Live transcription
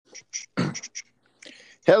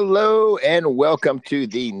Hello and welcome to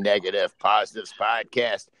the Negative Positives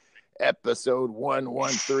Podcast, episode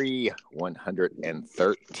 113,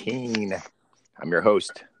 113. I'm your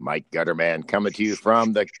host, Mike Gutterman, coming to you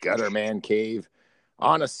from the Gutterman Cave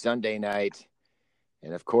on a Sunday night.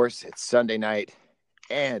 And of course, it's Sunday night,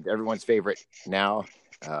 and everyone's favorite now,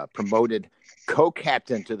 promoted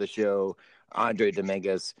co-captain to the show, Andre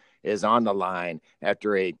Dominguez, is on the line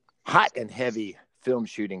after a hot and heavy film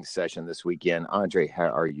shooting session this weekend. Andre, how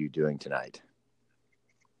are you doing tonight?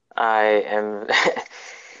 I am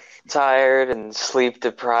tired and sleep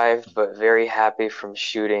deprived, but very happy from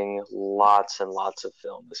shooting lots and lots of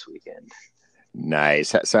film this weekend.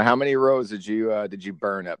 Nice. So, how many rows did you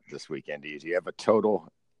burn up this weekend? Do you have a total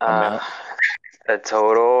amount? A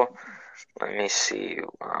total. Let me see.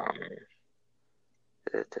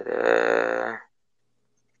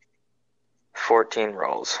 14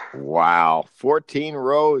 rolls. Wow, 14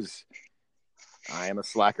 rows. I am a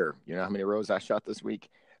slacker. You know how many rows I shot this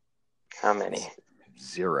week? How many?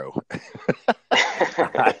 0.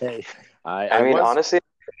 I mean, honestly,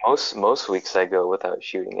 most weeks I go without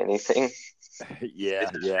shooting anything.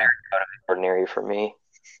 Yeah. Ordinary for me.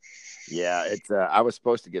 Yeah, it's. I was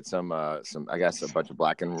supposed to get some. I got a bunch of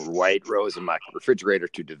black and white rows in my refrigerator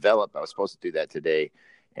to develop. I was supposed to do that today,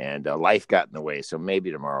 and life got in the way. So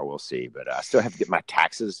maybe tomorrow we'll see. But I still have to get my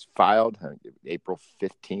taxes filed. April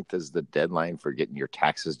 15th is the deadline for getting your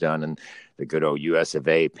taxes done, and the good old U.S. of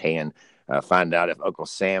A. paying. Find out if Uncle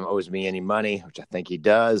Sam owes me any money, which I think he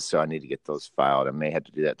does. So I need to get those filed. I may have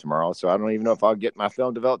to do that tomorrow. So I don't even know if I'll get my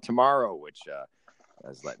film developed tomorrow, which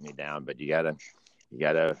has let me down. But you gotta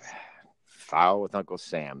file with Uncle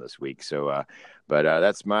Sam this week. So, but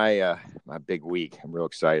that's my big week. I'm real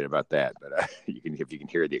excited about that. But if you can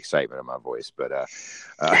hear the excitement in my voice. But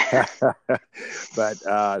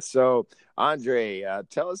so Andre,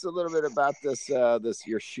 tell us a little bit about this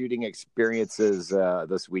your shooting experiences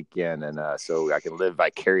this weekend, and so I can live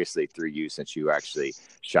vicariously through you since you actually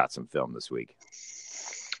shot some film this week.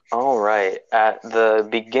 All right. At the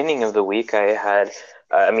beginning of the week,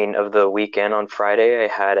 of the weekend on Friday, I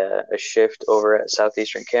had a shift over at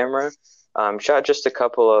Southeastern Camera. Shot just a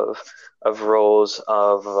couple of rolls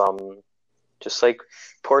of just like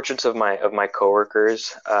portraits of my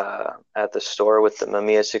coworkers at the store with the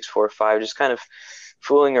Mamiya 645, just kind of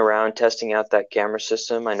fooling around, testing out that camera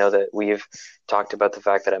system. I know that we've talked about the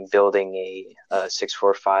fact that I'm building a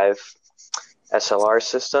 645 SLR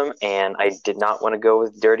system, and I did not want to go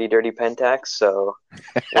with dirty Pentax, so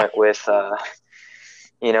went with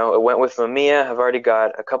Mamiya. I've already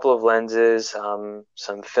got a couple of lenses, some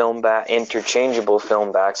interchangeable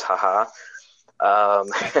film backs, haha.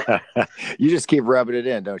 You just keep rubbing it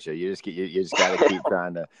in, don't you? You just got to keep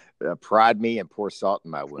trying to prod me and pour salt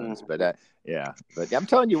in my wounds. But yeah. But I'm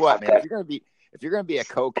telling you what, man, if you're gonna be a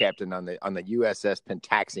co-captain on the USS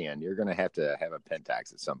Pentaxian, you're gonna have to have a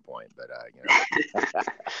Pentax at some point. But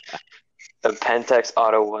the Pentax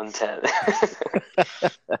Auto 110.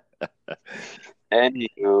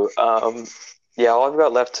 Anywho, all I've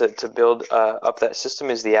got left to build up that system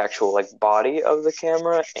is the actual body of the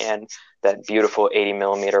camera and that beautiful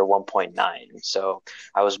 80mm 1.9. So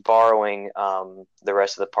I was borrowing the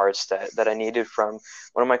rest of the parts that I needed from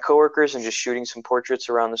one of my coworkers and just shooting some portraits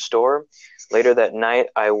around the store. Later that night,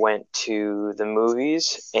 I went to the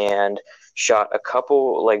movies and shot a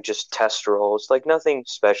couple just test rolls, nothing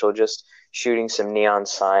special, just shooting some neon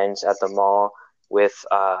signs at the mall with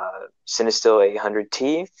Cinestill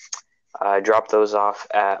 800T. I dropped those off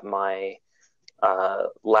at my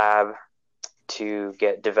lab to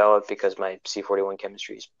get developed because my C41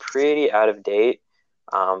 chemistry is pretty out of date.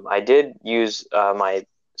 I did use my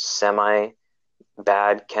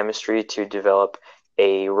semi-bad chemistry to develop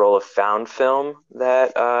a roll of found film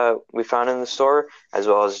that we found in the store, as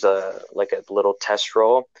well as a little test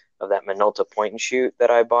roll of that Minolta point and shoot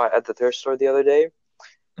that I bought at the thrift store the other day.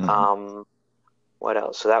 Mm-hmm. What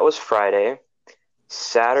else? So that was Friday.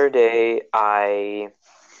 Saturday, did I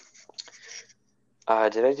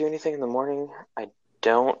do anything in the morning? I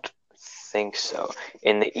don't think so.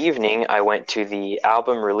 In the evening, I went to the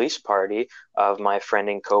album release party of my friend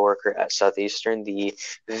and coworker at Southeastern, the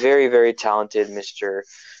very, very talented Mr.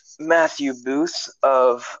 Matthew Booth.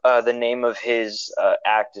 Of the name of his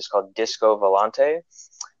act is called Disco Volante.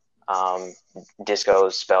 Disco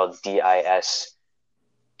is spelled DISQO,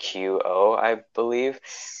 I believe.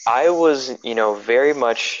 I was, very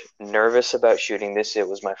much nervous about shooting this. It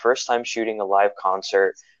was my first time shooting a live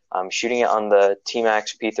concert. Shooting it on the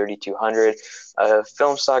T-Max P3200, a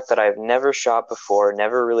film stock that I've never shot before,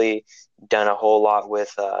 never really done a whole lot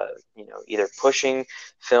with, either pushing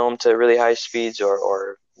film to really high speeds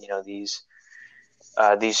or these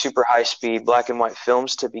these super high speed black and white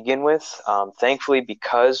films to begin with. Thankfully,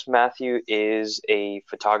 because Matthew is a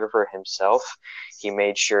photographer himself, he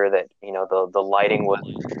made sure that the lighting was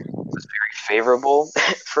very favorable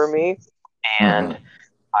for me, and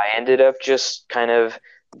I ended up just kind of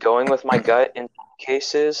going with my gut in some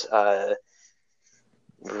cases,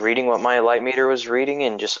 reading what my light meter was reading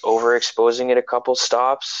and just overexposing it a couple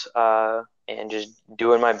stops, and just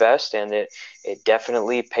doing my best, and it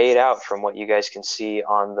definitely paid out from what you guys can see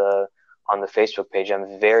on the Facebook page.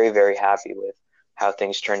 I'm very, very happy with how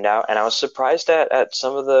things turned out, and I was surprised at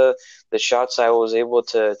some of the shots I was able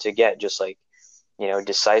to get, just like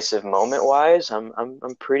decisive moment wise.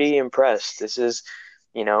 I'm pretty impressed. This is,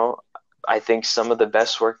 I think some of the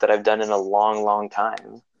best work that I've done in a long, long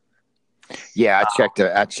time. Yeah,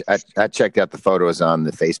 I checked out the photos on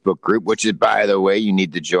the Facebook group, which is, by the way, you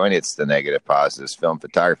need to join. It's the Negative Positives Film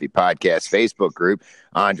Photography Podcast Facebook group.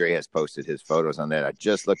 Andre has posted his photos on that. I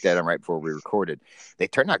just looked at them right before we recorded. They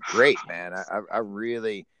turned out great, man. I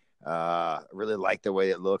really like the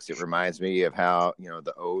way it looks. It reminds me of how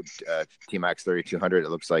the old T-Max 3200. It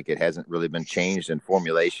looks like it hasn't really been changed in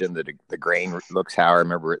formulation. The grain looks how I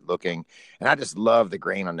remember it looking, and I just love the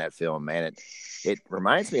grain on that film, man. It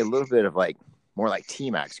reminds me a little bit of more like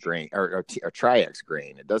T-Max grain or Tri-X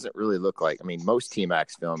grain. It doesn't really look like. I mean, most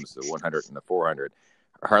T-Max films, the 100 and the 400,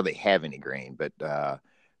 hardly have any grain, but the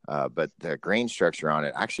grain structure on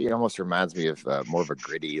it actually almost reminds me of more of a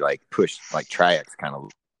gritty, push, like Tri-X kind of.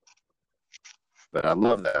 But I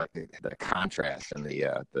love the contrast in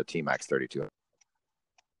the T-Max 32,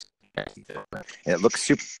 and it looks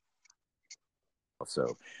super.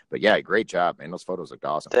 So, but yeah, great job, man. Those photos looked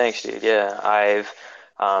awesome. Thanks, dude. Yeah, I've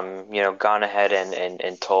gone ahead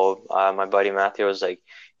and told my buddy Matthew, I was like,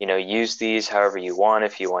 use these however you want.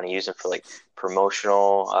 If you want to use them for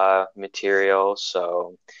promotional material,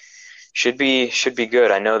 so should be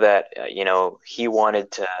good. I know that he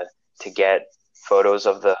wanted to get photos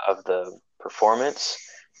of the performance,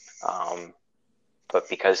 but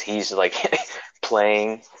because he's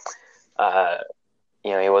playing,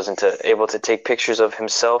 he wasn't able to take pictures of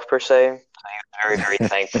himself per se. So he was very, very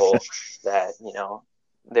thankful that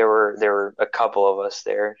there were a couple of us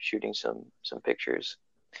there shooting some pictures.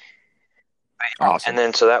 Awesome. And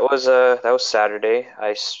then so that was Saturday.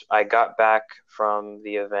 I got back from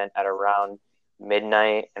the event at around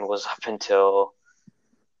midnight and was up until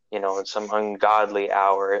some ungodly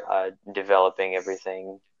hour developing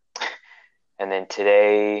everything. And then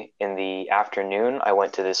today in the afternoon, I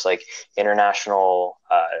went to this international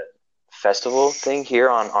festival thing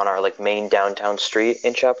here on our main downtown street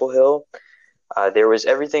in Chapel Hill. There was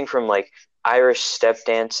everything from Irish step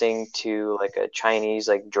dancing to a Chinese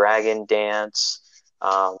dragon dance,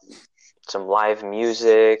 some live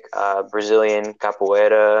music, Brazilian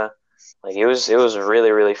capoeira. It was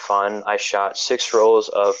really, really fun. I shot 6 rolls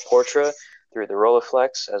of Portra through the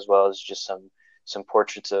Rolleiflex, as well as just some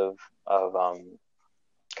portraits of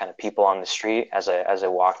kind of people on the street as I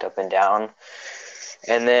walked up and down.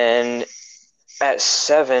 And then at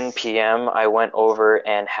 7 p.m. I went over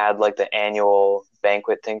and had the annual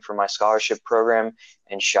banquet thing for my scholarship program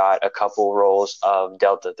and shot a couple rolls of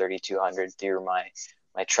Delta 3200 through my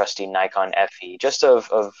trusty Nikon FE, just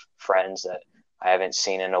of friends that I haven't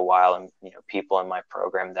seen in a while, and people in my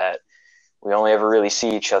program that we only ever really see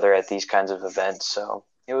each other at these kinds of events. So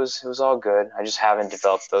it was all good. I just haven't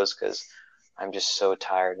developed those because I'm just so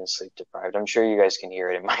tired and sleep deprived. I'm sure you guys can hear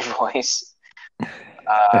it in my voice.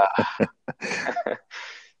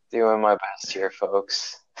 Doing my best here,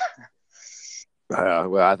 folks.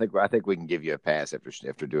 Well, I think we can give you a pass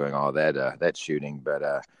after doing all that shooting.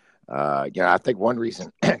 But I think one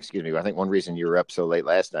reason, excuse me, I think one reason you were up so late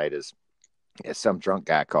last night is some drunk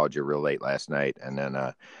guy called you real late last night, and then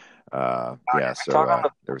there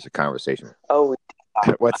was a conversation. Oh,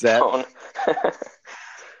 what's that?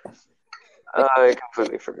 I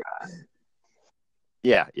completely forgot.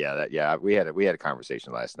 Yeah, we had a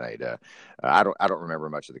conversation last night. I don't remember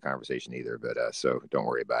much of the conversation either, but so don't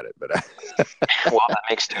worry about it. But well, that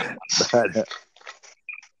makes 2 of us.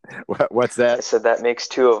 What's that? I said that makes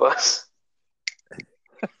 2 of us.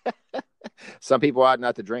 Some people ought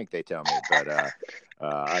not to drink, they tell me, but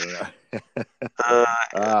I don't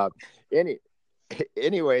know.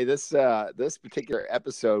 Anyway, this particular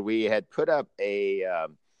episode, we had put up a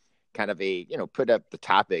put up the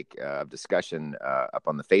topic of discussion up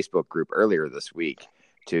on the Facebook group earlier this week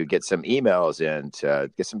to get some emails and to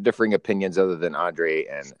get some differing opinions other than Andre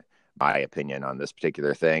and my opinion on this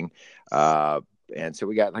particular thing. And so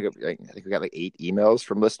we got I think we got 8 emails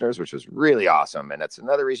from listeners, which was really awesome. And that's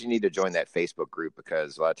another reason you need to join that Facebook group,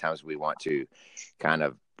 because a lot of times we want to kind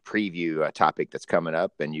of preview a topic that's coming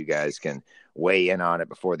up, and you guys can weigh in on it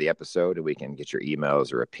before the episode, and we can get your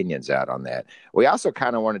emails or opinions out on that. We also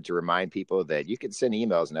kind of wanted to remind people that you can send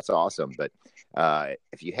emails, and that's awesome. But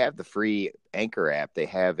if you have the free Anchor app, they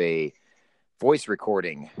have a voice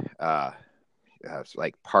recording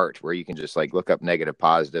like part where you can just like look up negative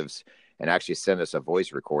positives and actually send us a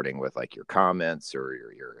voice recording with like your comments or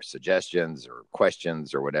your suggestions or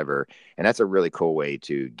questions or whatever. And that's a really cool way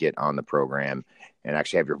to get on the program and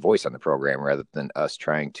actually have your voice on the program rather than us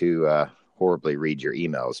trying to horribly read your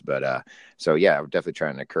emails. But so yeah, I would definitely try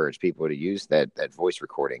and encourage people to use that voice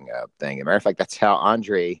recording thing. As a matter of fact, that's how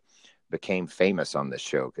Andre became famous on this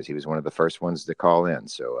show, because he was one of the first ones to call in.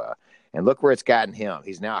 So and look where it's gotten him.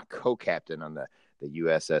 He's now a co-captain on the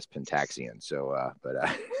USS Pentaxian. So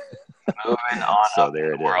moving on so up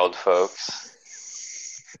there in the world, folks.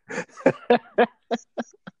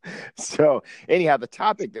 So anyhow, the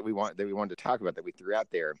topic that we wanted to talk about that we threw out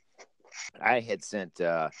there, I had sent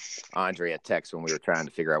Andre a text when we were trying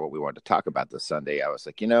to figure out what we wanted to talk about this Sunday. I was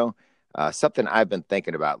like, something I've been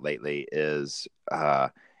thinking about lately is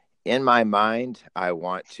in my mind, I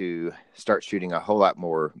want to start shooting a whole lot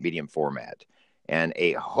more medium format and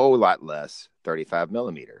a whole lot less 35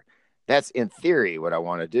 millimeter. That's in theory what I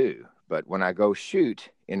want to do. But when I go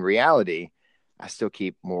shoot, in reality, I still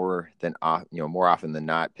keep more often than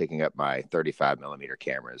not picking up my 35 millimeter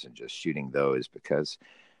cameras and just shooting those because,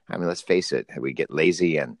 I mean, let's face it, we get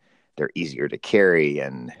lazy and they're easier to carry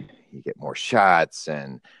and you get more shots.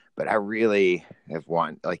 But I really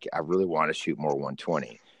want to shoot more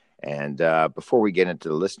 120. And before we get into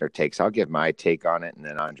the listener takes, I'll give my take on it, and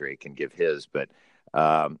then Andre can give his. But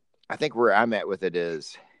I think where I'm at with it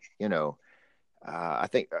is, I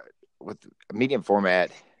think with medium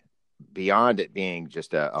format, beyond it being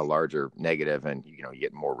just a larger negative, and you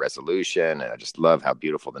get more resolution, and I just love how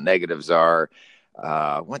beautiful the negatives are.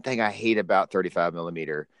 One thing I hate about 35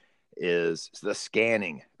 millimeter is the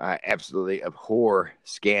scanning. I absolutely abhor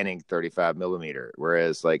scanning 35 millimeter,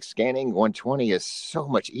 whereas like scanning 120 is so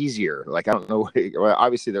much easier. Like, I don't know, well,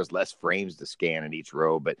 obviously there's less frames to scan in each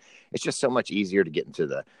row, but it's just so much easier to get into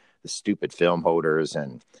the stupid film holders.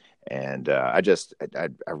 And I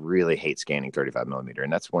really hate scanning 35 millimeter.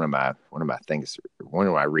 And that's one of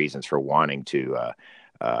my reasons for wanting to,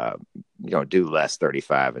 do less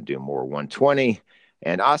 35 and do more 120.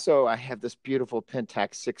 And also, I have this beautiful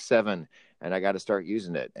Pentax 6.7, and I got to start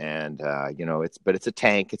using it. And it's a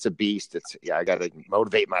tank, it's a beast. I got to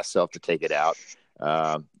motivate myself to take it out.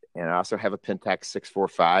 And I also have a Pentax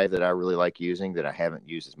 645 that I really like using that I haven't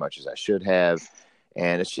used as much as I should have.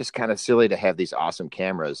 And it's just kind of silly to have these awesome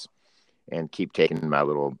cameras and keep taking my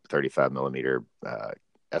little 35 millimeter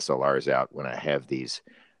SLRs out when I have these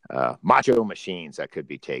macho machines I could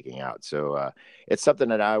be taking out. So it's something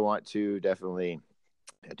that I want to definitely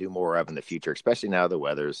do more of in the future, especially now the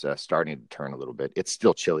weather's starting to turn a little bit. It's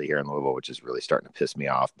still chilly here in Louisville, which is really starting to piss me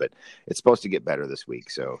off, but it's supposed to get better this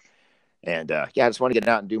week. So, and I just want to get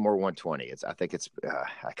out and do more 120.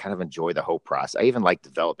 I kind of enjoy the whole process. I even like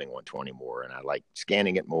developing 120 more, and I like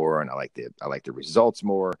scanning it more, and I like the results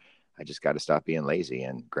more. I just got to stop being lazy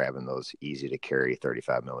and grabbing those easy to carry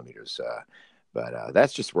 35 millimeters. But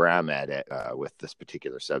that's just where I'm at with this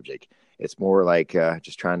particular subject. It's more like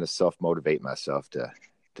just trying to self-motivate myself to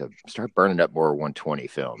start burning up more 120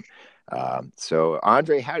 film. So,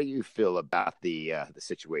 Andre, how do you feel about the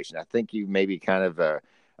situation? I think you maybe kind of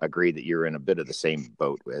agree that you're in a bit of the same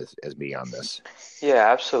boat as me on this. Yeah,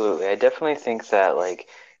 absolutely. I definitely think that, like,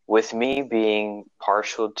 with me being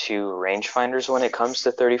partial to rangefinders when it comes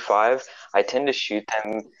to 35, I tend to shoot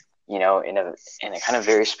them, in a kind of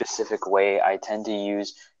very specific way. I tend to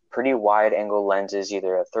use pretty wide angle lenses,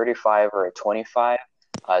 either a 35 or a 25,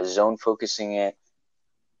 zone focusing it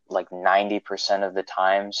like 90% of the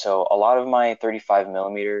time. So a lot of my 35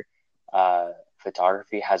 millimeter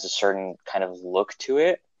photography has a certain kind of look to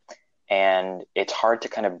it. And it's hard to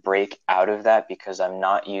kind of break out of that because I'm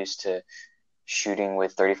not used to shooting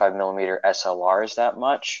with 35 millimeter SLRs that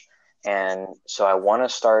much. And so I want to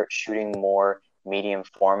start shooting more medium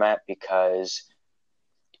format because,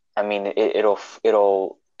 I mean,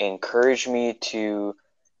 it'll encourage me to,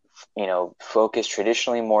 focus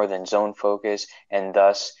traditionally more than zone focus, and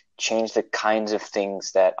thus change the kinds of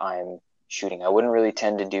things that I'm shooting. I wouldn't really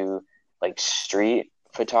tend to do like street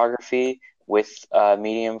photography with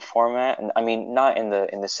medium format, and I mean not in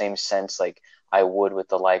the same sense like I would with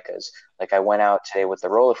the Leicas. Like, I went out today with the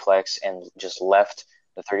Rolleiflex and just left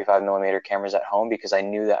the 35 millimeter cameras at home because I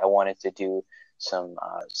knew that I wanted to do some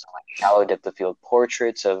like shallow depth of field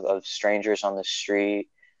portraits of strangers on the street,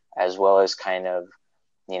 as well as kind of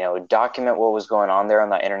document what was going on there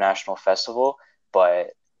on that international festival.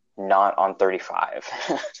 But not on 35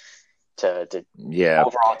 to Yeah.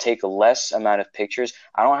 overall take a less amount of pictures.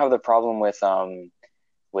 I don't have the problem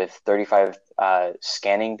with 35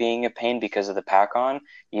 scanning being a pain because of the pack on.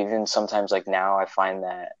 Even sometimes like now I find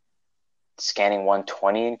that scanning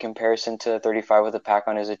 120 in comparison to 35 with a pack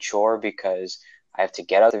on is a chore because I have to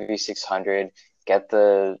get out the V600, get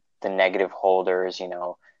the negative holders,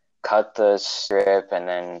 cut the strip, and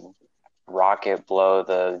then rocket blow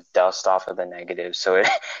the dust off of the negative. So it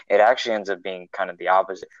actually ends up being kind of the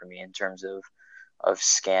opposite for me in terms of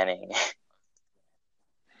scanning.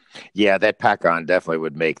 Yeah, that pack on definitely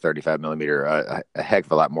would make 35 millimeter a heck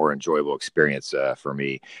of a lot more enjoyable experience for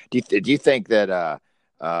me. Do you think that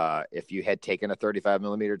if you had taken a 35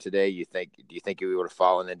 millimeter today, do you think you would have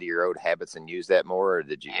fallen into your old habits and used that more, or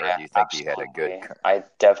Yeah, do you think you had a good? absolutely. I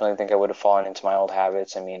definitely think I would have fallen into my old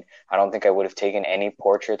habits. I mean, I don't think I would have taken any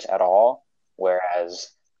portraits at all,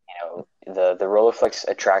 whereas, the Rolleiflex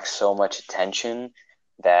attracts so much attention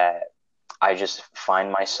that I just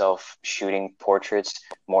find myself shooting portraits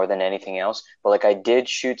more than anything else. But like I did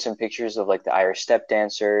shoot some pictures of like the Irish step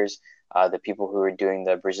dancers, the people who were doing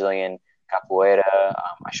the Brazilian capoeira.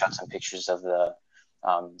 I shot some pictures of the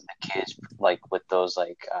kids like with those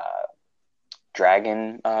like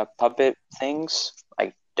dragon puppet things.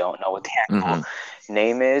 I don't know what the actual Mm-hmm.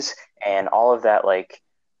 name is, and all of that like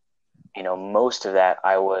most of that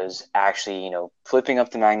I was actually, flipping up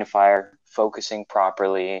the magnifier, focusing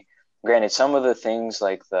properly. Granted, some of the things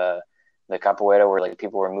like the capoeira where like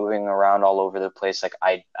people were moving around all over the place, like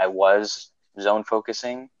I was zone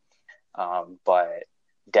focusing, but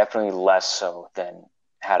definitely less so than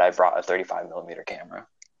had I brought a 35 millimeter camera.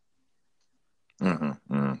 Mm-hmm.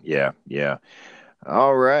 Mm-hmm. Yeah, yeah.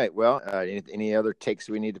 All right. Well, any other takes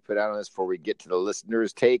we need to put out on this before we get to the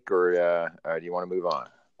listeners' take, or do you want to move on?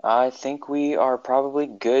 I think we are probably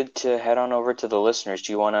good to head on over to the listeners.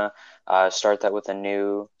 Do you want to start that with a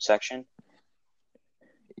new section?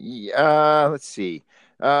 Yeah, let's see.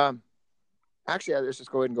 Um, Actually, let's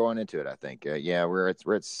just go ahead and go on into it. I think, yeah, we're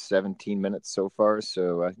at 17 minutes so far,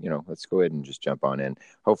 so let's go ahead and just jump on in.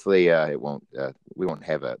 Hopefully, it won't. We won't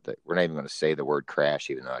have we're not even going to say the word crash,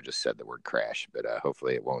 even though I just said the word crash. But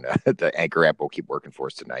hopefully, it won't. The Anchor app will keep working for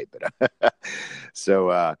us tonight. But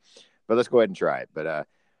so, but let's go ahead and try it. But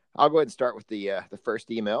I'll go ahead and start with the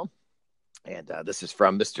first email, and this is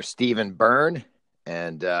from Mr. Stephen Byrne,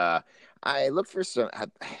 and I looked for some.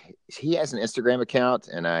 He has an Instagram account,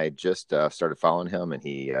 and I just started following him, and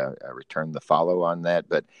he returned the follow on that.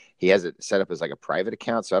 But he has it set up as like a private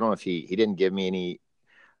account, so I don't know if he didn't give me any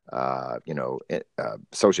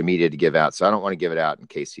social media to give out. So I don't want to give it out in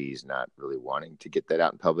case he's not really wanting to get that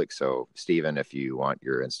out in public. So Steven, if you want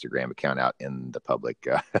your Instagram account out in the public,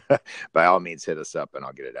 by all means hit us up and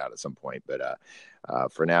I'll get it out at some point. But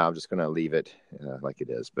for now, I'm just going to leave it like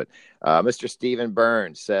it is. But Mr. Stephen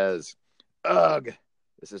Burns says, ugh,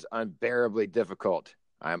 this is unbearably difficult.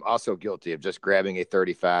 I am also guilty of just grabbing a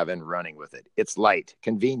 35 and running with it. It's light,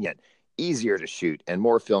 convenient, easier to shoot, and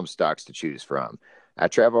more film stocks to choose from. I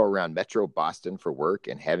travel around Metro Boston for work,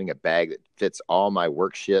 and having a bag that fits all my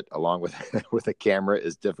work shit along with with a camera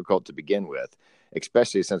is difficult to begin with,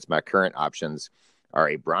 especially since my current options are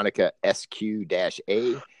a Bronica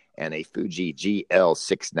SQ-A and a Fuji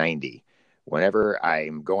GL690. Whenever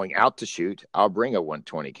I'm going out to shoot, I'll bring a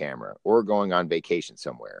 120 camera or going on vacation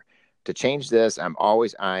somewhere. To change this, I'm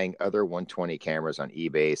always eyeing other 120 cameras on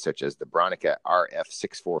eBay, such as the Bronica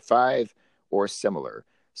RF645 or similar,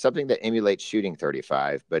 something that emulates shooting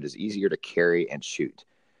 35 but is easier to carry and shoot.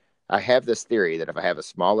 I have this theory that if I have a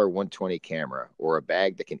smaller 120 camera or a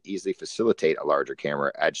bag that can easily facilitate a larger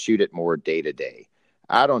camera, I'd shoot it more day to day.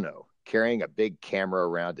 I don't know. Carrying a big camera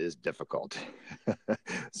around is difficult.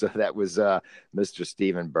 So that was Mr.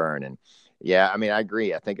 Stephen Byrne. And yeah, I mean, I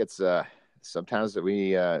agree. I think it's sometimes that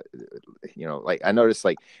we, like I noticed,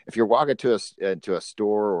 like if you're walking to a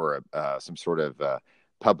store or some sort of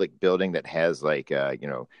public building that has like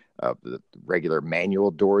the regular manual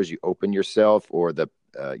doors you open yourself, or the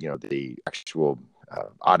actual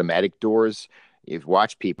automatic doors. You've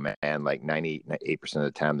watched people, man, like 98% of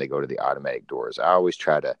the time they go to the automatic doors. I always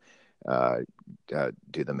try to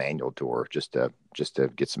do the manual door just to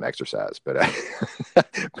get some exercise, but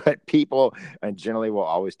but people and generally will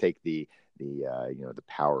always take the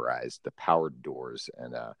powered doors.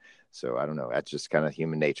 And so I don't know, that's just kind of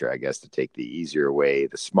human nature, I guess, to take the easier way,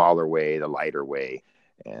 the smaller way, the lighter way.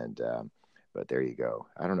 And but there you go.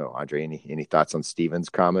 I don't know, Andre, any thoughts on Steven's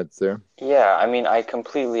comments there? Yeah, I mean, I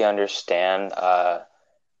completely understand.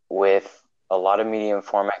 With a lot of medium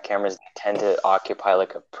format cameras, they tend to occupy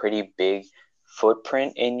like a pretty big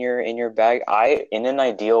footprint in your bag. In an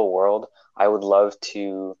ideal world, I would love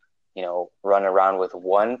to run around with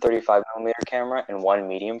one 35 millimeter camera and one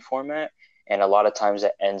medium format. And a lot of times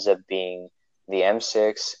it ends up being the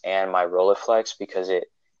M6 and my Rolleiflex because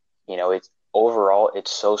it's overall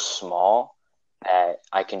it's so small that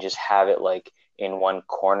I can just have it like in one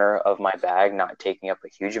corner of my bag, not taking up a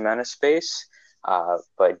huge amount of space.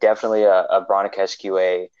 But definitely a Bronica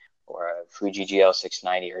SQA or a Fuji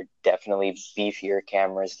GL690 are definitely beefier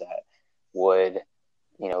cameras that would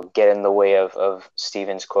get in the way of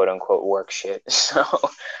Steven's quote unquote work shit. So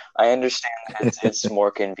I understand that it's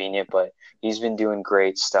more convenient, but he's been doing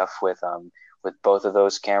great stuff with both of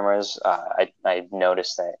those cameras. I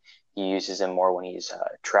noticed that he uses them more when he's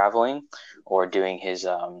traveling or doing his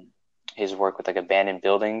work with like abandoned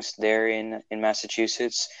buildings there in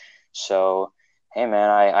Massachusetts. So hey man,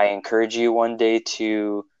 I encourage you one day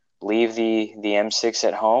to leave the M6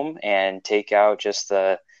 at home and take out just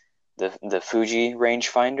the Fuji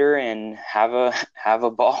rangefinder and have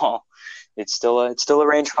a ball. It's still a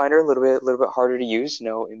rangefinder, a little bit harder to use,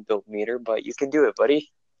 no inbuilt meter, but you can do it, buddy.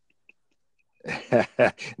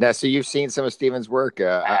 Now, so you've seen some of Steven's work.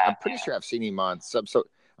 I'm pretty sure I've seen him on some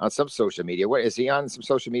social media. What is he on some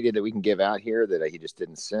social media that we can give out here that he just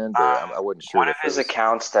didn't send? Or I wasn't sure. One of his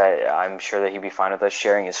accounts that I'm sure that he'd be fine with us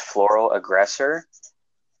sharing is Floral Aggressor.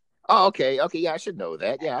 Oh, okay, yeah, I should know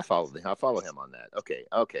that. Yeah, I follow him on that. Okay,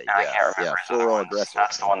 yeah, Floral Aggressor.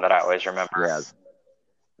 That's the one that I always remember. Yeah.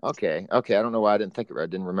 Okay. I don't know why I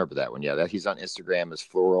didn't remember that one. Yeah, that he's on Instagram as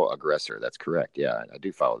Floral Aggressor. That's correct. Yeah, I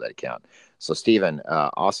do follow that account. So, Steven,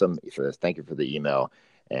 awesome for this. Thank you for the email.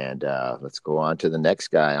 And let's go on to the next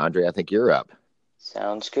guy. Andre, I think you're up.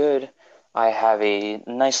 Sounds good. I have a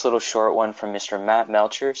nice little short one from Mr. Matt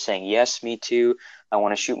Melcher saying, yes, me too. I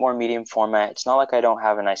want to shoot more medium format. It's not like I don't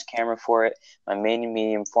have a nice camera for it. My main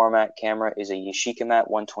medium format camera is a Yashica Mat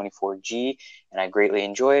 124G, and I greatly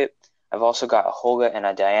enjoy it. I've also got a Holga and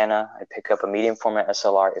a Diana. I'd pick up a medium format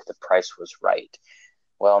SLR if the price was right.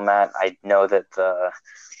 Well, Matt, I know that the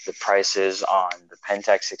prices on the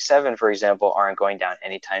Pentax 6.7, for example, aren't going down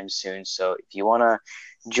anytime soon. So if you want to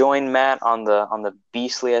join Matt on the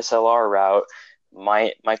beastly SLR route,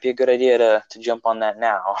 might be a good idea to jump on that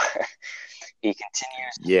now. He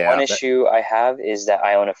continues. Yeah. One issue I have is that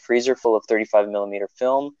I own a freezer full of 35 millimeter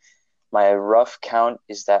film. My rough count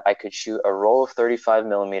is that I could shoot a roll of 35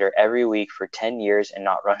 millimeter every week for 10 years and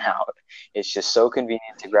not run out. It's just so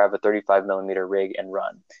convenient to grab a 35 millimeter rig and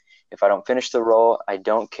run. If I don't finish the roll, I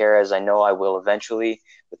don't care, as I know I will eventually.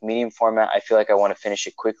 With medium format, I feel like I want to finish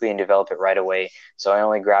it quickly and develop it right away, so I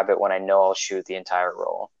only grab it when I know I'll shoot the entire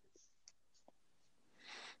roll.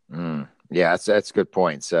 Yeah, that's a good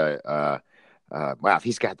point. So, wow, if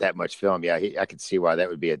he's got that much film, yeah, I could see why that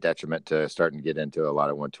would be a detriment to starting to get into a lot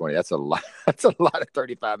of 120. That's a lot. That's a lot of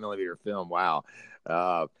 35 millimeter film. Wow.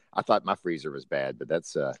 I thought my freezer was bad, but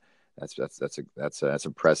that's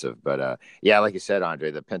impressive. But yeah, like you said,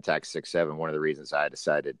 Andre, the Pentax 6.7. One of the reasons I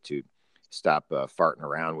decided to stop farting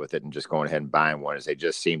around with it and just going ahead and buying one is they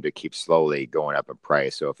just seem to keep slowly going up in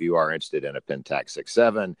price. So if you are interested in a Pentax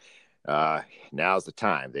 6.7, now's the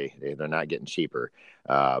time. They're not getting cheaper.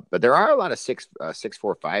 But there are a lot of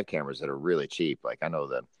 645 cameras that are really cheap. Like I know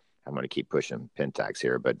that I'm going to keep pushing Pentax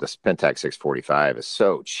here, but this Pentax 645 is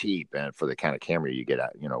so cheap, and for the kind of camera you get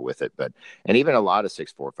out, with it. And even a lot of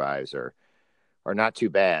 645s are not too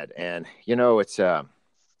bad. And it's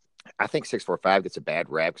I think 645 gets a bad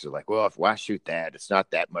rap because they're like, well, why shoot that? It's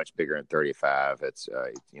not that much bigger than 35. It's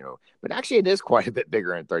but actually it is quite a bit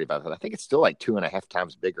bigger than 35. I think it's still like 2.5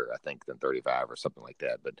 times bigger, I think, than 35 or something like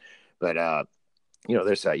that. But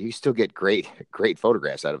there's you still get great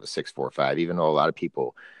photographs out of a 645, even though a lot of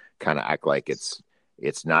people kind of act like it's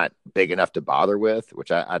not big enough to bother with,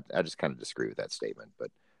 which I just kind of disagree with that statement.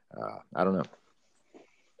 But I don't know.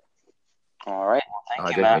 All right. Well,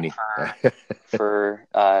 thank you, Matt, for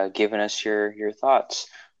giving us your thoughts.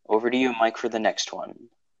 Over to you, Mike, for the next one.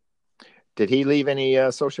 Did he leave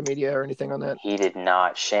any social media or anything on that? He did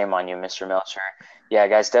not. Shame on you, Mr. Melcher. Yeah,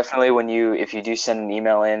 guys, definitely if you do send an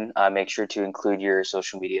email in, make sure to include your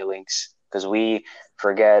social media links because we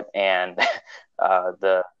forget, and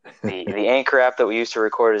the Anchor app that we used to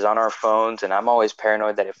record is on our phones, and I'm always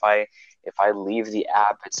paranoid that if I leave the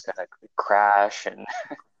app, it's gonna crash and.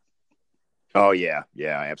 Oh yeah,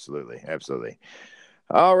 absolutely.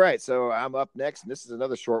 All right, so I'm up next, and this is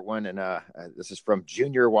another short one, and this is from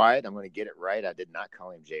Junior Wyatt. I'm going to get it right. I did not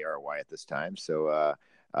call him J.R. Wyatt this time, so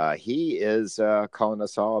he is calling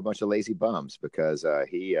us all a bunch of lazy bums because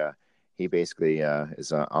he basically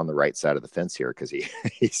is on the right side of the fence here because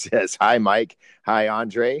he says, "Hi, Mike. Hi,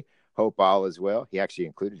 Andre. Hope all is well." He actually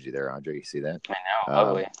included you there, Andre. You see that? I know,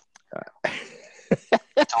 lovely.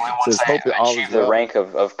 It's only once Says, hope I all is achieve the well. rank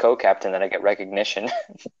of co-captain that I get recognition.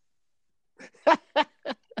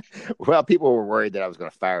 Well, people were worried that I was going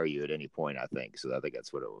to fire you at any point, I think. So I think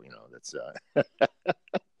that's what, that's,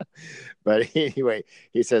 but anyway,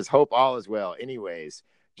 he says, hope all is well. Anyways,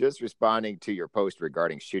 just responding to your post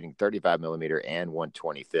regarding shooting 35 millimeter and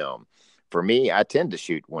 120 film. For me, I tend to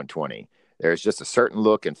shoot 120. There's just a certain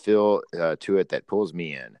look and feel to it that pulls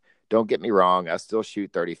me in. Don't get me wrong, I still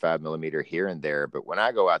shoot 35 millimeter here and there, but when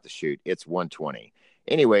I go out to shoot, it's 120.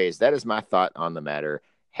 Anyways, that is my thought on the matter.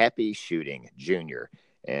 Happy shooting, Junior.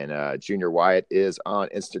 And Junior Wyatt is on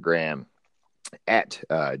Instagram at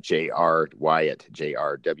JR Wyatt,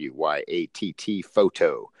 JRWYATT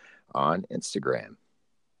photo on Instagram.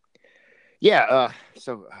 Yeah,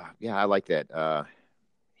 yeah, I like that.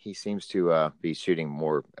 He seems to be shooting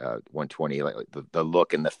more 120. Like the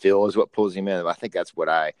look and the feel is what pulls him in. I think that's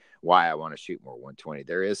why I want to shoot more 120.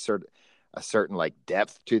 There is a certain like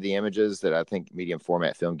depth to the images that I think medium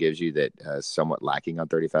format film gives you that is somewhat lacking on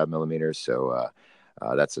 35 millimeters. So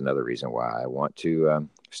that's another reason why I want to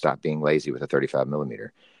stop being lazy with a 35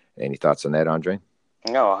 millimeter. Any thoughts on that, Andre?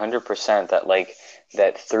 No, 100%.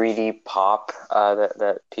 That 3D pop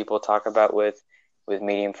that people talk about with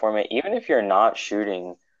medium format, even if you're not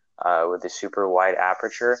shooting with the super wide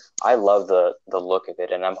aperture, I love the look of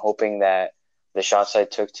it, and I'm hoping that the shots I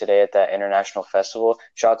took today at that international festival,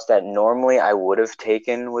 shots that normally I would have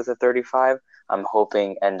taken with a 35, I'm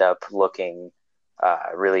hoping end up looking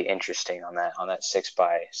really interesting on that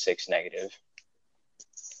 6x6 negative.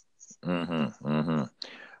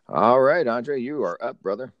 All right, Andre, you are up,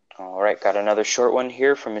 brother. All right, got another short one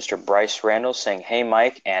here from Mr. Bryce Randall saying, "Hey,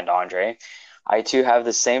 Mike and Andre, I too have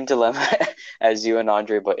the same dilemma as you and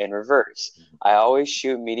Andre, but in reverse. I always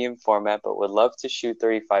shoot medium format, but would love to shoot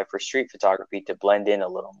 35 for street photography to blend in a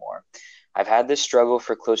little more. I've had this struggle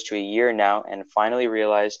for close to a year now and finally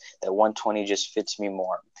realized that 120 just fits me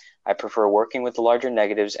more. I prefer working with the larger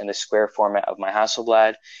negatives and the square format of my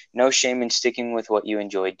Hasselblad. No shame in sticking with what you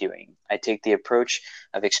enjoy doing. I take the approach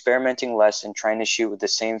of experimenting less and trying to shoot with the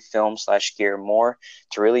same film/gear more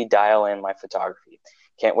to really dial in my photography.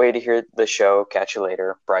 Can't wait to hear the show. Catch you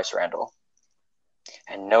later, Bryce Randall."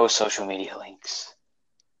 And no social media links.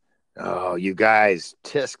 Oh, you guys,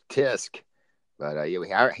 tisk. But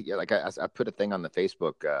I put a thing on the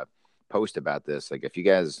Facebook post about this. Like, if you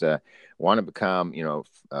guys want to become,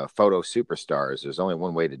 photo superstars, there's only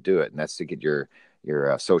one way to do it, and that's to get your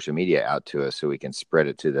social media out to us so we can spread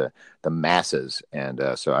it to the masses. And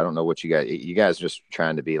so I don't know what you guys are just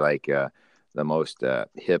trying to be like the most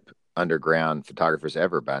hip underground photographers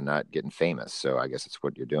ever by not getting famous. So I guess that's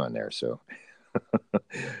what you're doing there. So,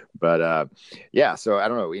 but yeah. So I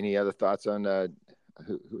don't know. Any other thoughts on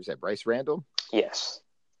who's that? Bryce Randall? Yes.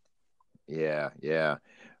 Yeah.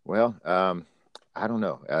 Well, I don't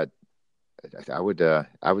know. I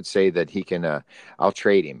would say that he can. I'll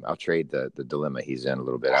trade him. I'll trade the dilemma he's in a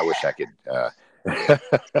little bit. I wish I could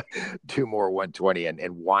do more 120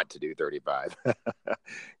 and want to do 35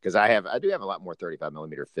 because I do have a lot more 35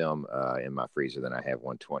 millimeter film in my freezer than I have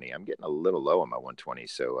 120. I'm getting a little low on my 120,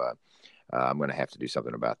 so I'm going to have to do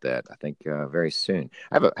something about that. I think very soon.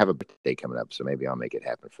 I have a birthday coming up, so maybe I'll make it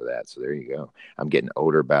happen for that. So there you go. I'm getting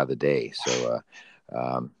older by the day. So,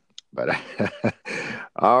 but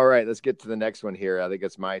all right, let's get to the next one here. I think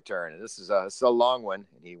it's my turn, and this is a long one.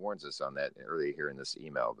 And he warns us on that earlier here in this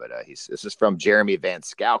email. But this is from Jeremy Van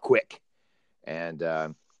Scalquick, and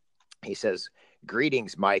he says,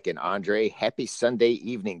 "Greetings, Mike and Andre. Happy Sunday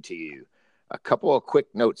evening to you. A couple of quick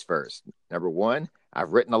notes first. Number one,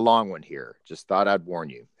 I've written a long one here. Just thought I'd warn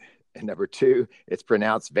you. And number two, it's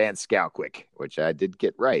pronounced Van Scalquick, which I did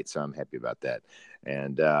get right, so I'm happy about that.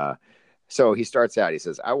 And so he starts out, he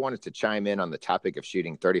says, I wanted to chime in on the topic of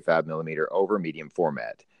shooting 35 millimeter over medium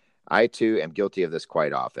format. I, too, am guilty of this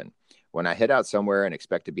quite often. When I head out somewhere and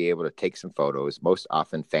expect to be able to take some photos, most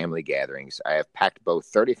often family gatherings, I have packed both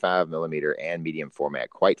 35 millimeter and medium format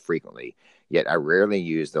quite frequently, yet I rarely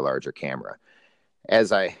use the larger camera.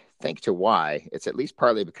 As I think to why, it's at least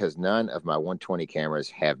partly because none of my 120 cameras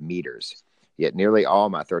have meters, yet nearly all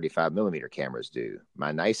my 35 millimeter cameras do.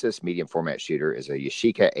 My nicest medium format shooter is a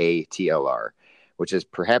Yashica A TLR, which is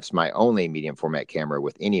perhaps my only medium format camera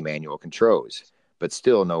with any manual controls, but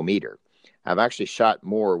still no meter. I've actually shot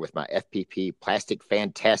more with my FPP Plastic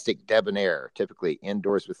Fantastic Debonair, typically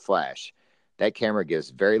indoors with flash. That camera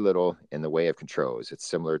gives very little in the way of controls. It's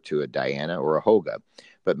similar to a Diana or a Hoga,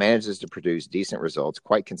 but manages to produce decent results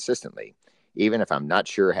quite consistently, even if I'm not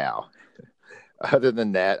sure how. Other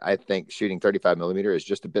than that, I think shooting 35 millimeter is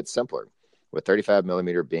just a bit simpler, with 35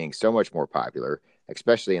 millimeter being so much more popular,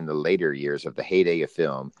 especially in the later years of the heyday of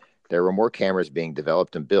film. there were more cameras being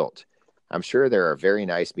developed and built. I'm sure there are very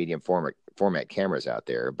nice medium format cameras out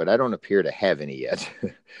there, but I don't appear to have any yet.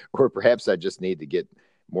 Or perhaps I just need to get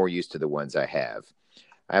more used to the ones I have.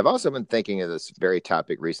 I've also been thinking of this very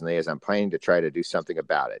topic recently as I'm planning to try to do something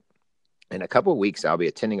about it. In a couple of weeks, I'll be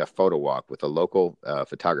attending a photo walk with a local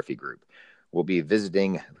photography group. We'll be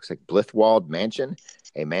visiting, looks like Blithwald Mansion,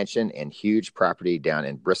 a mansion and huge property down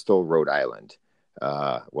in Bristol, Rhode Island.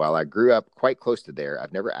 While I grew up quite close to there,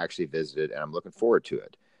 I've never actually visited, and I'm looking forward to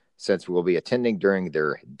it. Since we'll be attending during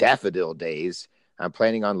their daffodil days, I'm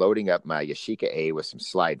planning on loading up my Yashica A with some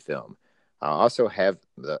slide film. I'll also have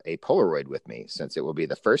a Polaroid with me, since it will be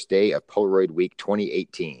the first day of Polaroid Week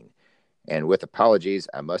 2018. And with apologies,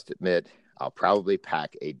 I must admit, I'll probably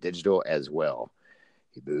pack a digital as well.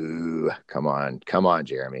 Boo! Come on,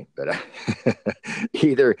 Jeremy. But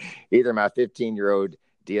either my 15-year-old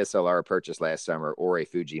DSLR purchased last summer or a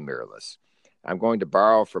Fuji mirrorless. I'm going to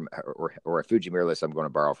borrow from, or a Fuji mirrorless I'm going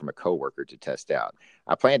to borrow from a coworker to test out.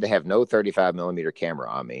 I plan to have no 35 millimeter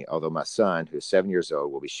camera on me, although my son, who's 7 years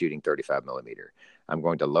old, will be shooting 35 millimeter. I'm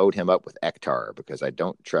going to load him up with Ektar because I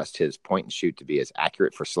don't trust his point and shoot to be as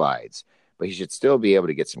accurate for slides, but he should still be able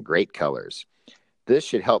to get some great colors. This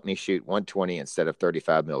should help me shoot 120 instead of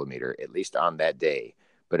 35 millimeter, at least on that day,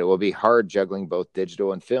 but it will be hard juggling both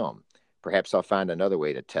digital and film. Perhaps I'll find another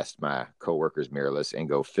way to test my coworker's mirrorless and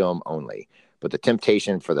go film only. But the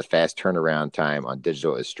temptation for the fast turnaround time on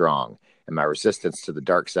digital is strong, and my resistance to the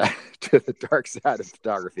dark side of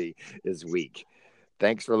photography is weak.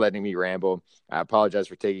 Thanks for letting me ramble. I apologize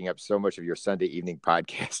for taking up so much of your Sunday evening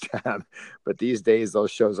podcast time, but these days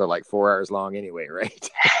those shows are like 4 hours long anyway, right?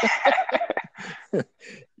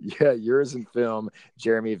 Yeah, yours in film,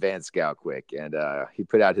 Jeremy Van Scalquick. And he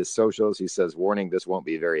put out his socials. He says, warning, this won't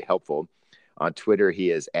be very helpful. On Twitter,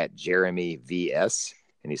 he is at Jeremy VS,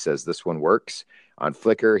 and he says, this one works. On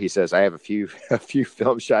Flickr, he says, I have a few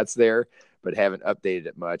film shots there, but haven't updated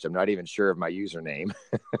it much. I'm not even sure of my username.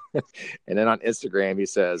 And then on Instagram, he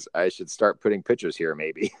says, I should start putting pictures here,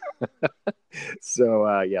 maybe.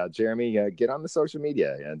 So, yeah, Jeremy, get on the social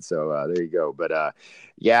media. And so there you go. But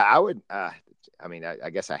yeah, I would, I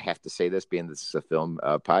guess I have to say this being this is a film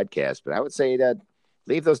podcast, but I would say that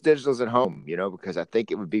leave those digitals at home, because I think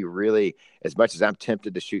it would be really, as much as I'm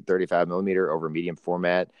tempted to shoot 35 millimeter over medium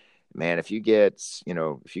format, man, if you go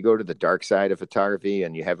to the dark side of photography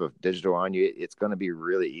and you have a digital on you, it's going to be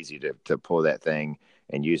really easy to pull that thing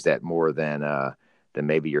and use that more than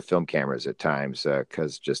maybe your film cameras at times,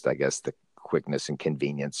 because just, I guess, the quickness and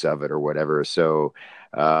convenience of it or whatever. So,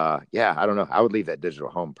 yeah, I don't know. I would leave that digital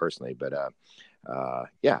home personally, but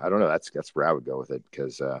yeah, I don't know. That's where I would go with it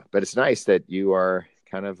but it's nice that you are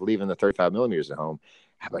kind of leaving the 35 millimeters at home.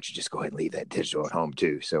 How about you just go ahead and leave that digital at home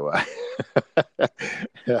too? So,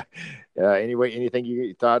 anyway, anything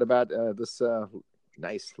you thought about this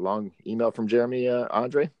nice long email from Jeremy,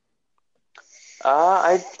 Andre?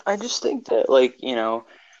 I just think that,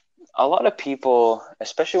 a lot of people,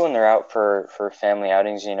 especially when they're out for family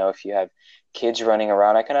outings, if you have kids running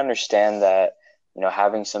around, I can understand that,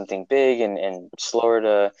 having something big and slower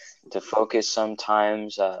to focus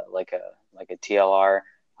sometimes, like a TLR,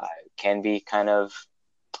 can be kind of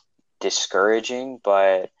discouraging,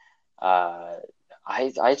 but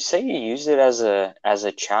I'd say you use it as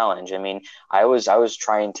a challenge. I mean, I was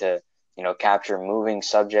trying to capture moving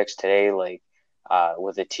subjects today,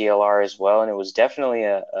 with a TLR as well, and it was definitely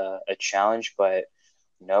a challenge. But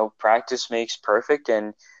practice makes perfect,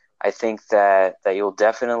 and I think that you'll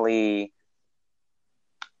definitely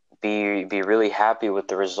be really happy with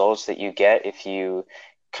the results that you get if you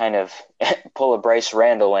kind of pull a Bryce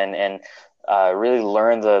Randall and really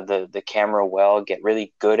learn the camera well, get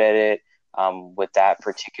really good at it with that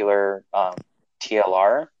particular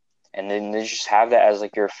TLR, and then just have that as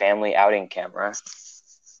your family outing camera.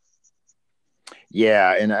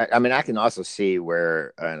 Yeah, and I can also see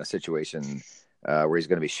where in a situation where he's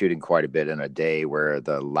going to be shooting quite a bit in a day, where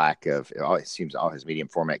the lack of it seems all his medium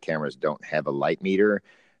format cameras don't have a light meter,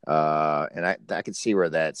 and I can see where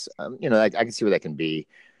that's I can see where that can be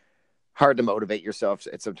hard to motivate yourself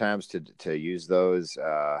at sometimes to use those.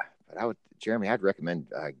 But Jeremy, I'd recommend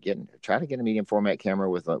try to get a medium format camera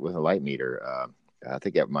with a light meter. I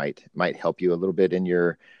think that might help you a little bit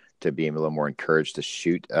to being a little more encouraged to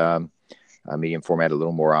shoot medium format a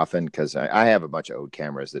little more often, because I have a bunch of old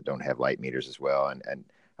cameras that don't have light meters as well, and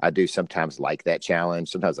I do sometimes like that challenge.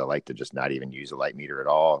 Sometimes I like to just not even use a light meter at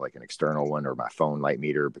all, like an external one or my phone light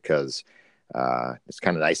meter, because it's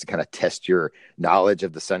kind of nice to kind of test your knowledge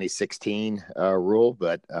of the Sunny 16 rule.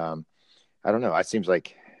 But I don't know. It seems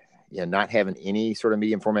like not having any sort of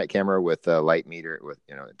medium format camera with a light meter with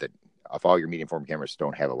that if all your medium form cameras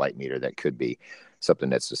don't have a light meter, that could be something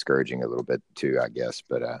that's discouraging a little bit too, I guess.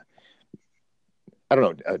 But I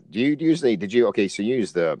don't know. Okay, so you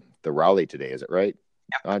use the Raleigh today, is it right,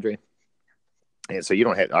 Andre? And so you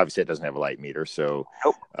don't have, obviously it doesn't have a light meter. So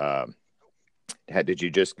Nope. Did you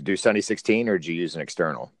just do Sunny 16 or did you use an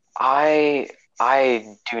external? I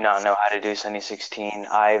do not know how to do Sunny 16.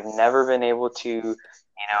 I've never been able to,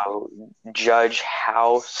 judge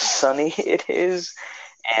how sunny it is,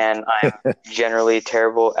 and I'm generally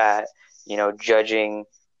terrible at, judging,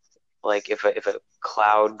 like if a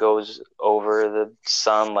cloud goes over the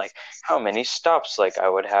sun, like how many stops like I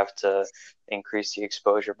would have to increase the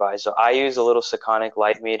exposure by. So I use a little Sekonic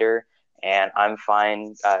light meter, and I'm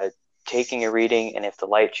fine taking a reading, and if the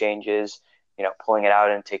light changes, pulling it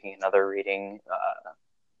out and taking another reading,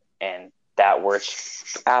 and that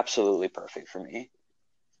works absolutely perfect for me.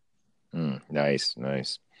 Nice.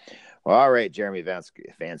 Well, all right, Jeremy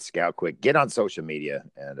Van Scout, quick, get on social media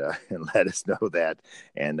and let us know that.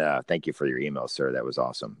 And thank you for your email, sir. That was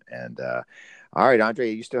awesome. And all right,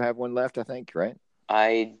 Andre, you still have one left, I think, right?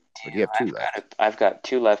 I do. Or do you have two left? I've got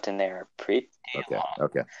two left in there. Pretty long.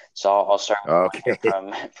 Okay. So I'll start with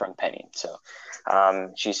from Penny. So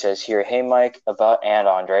she says here, "Hey Mike, and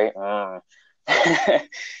Andre."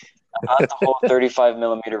 About the whole 35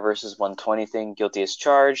 millimeter versus 120 thing, guilty as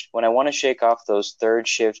charged. When I want to shake off those third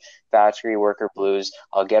shift factory worker blues,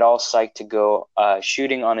 I'll get all psyched to go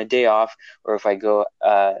shooting on a day off, or if I go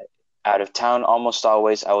out of town, almost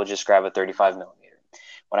always I will just grab a 35 millimeter.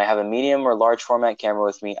 When I have a medium or large format camera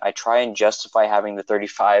with me, I try and justify having the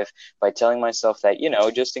 35 by telling myself that,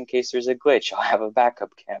 just in case there's a glitch, I'll have a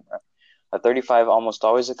backup camera. A 35 almost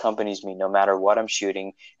always accompanies me no matter what I'm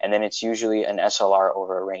shooting, and then it's usually an SLR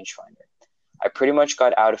over a rangefinder. I pretty much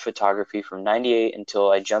got out of photography from 98 until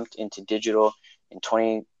I jumped into digital in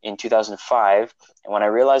 2005, and when I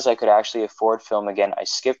realized I could actually afford film again, I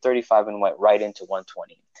skipped 35 and went right into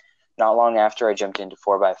 120. Not long after, I jumped into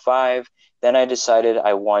 4x5, then I decided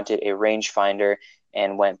I wanted a rangefinder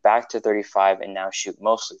and went back to 35 and now shoot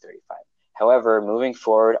mostly 35. However, moving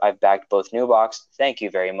forward, I've backed both Nubox, thank you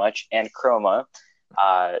very much, and Chroma.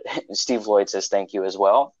 Steve Lloyd says thank you as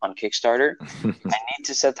well on Kickstarter. I need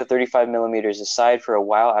to set the 35 millimeters aside for a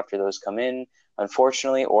while after those come in.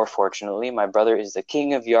 Unfortunately or fortunately, my brother is the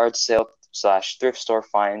king of yard sale / thrift store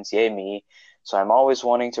finds, yay me. So I'm always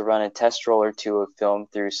wanting to run a test roll or two of film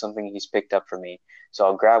through something he's picked up for me. So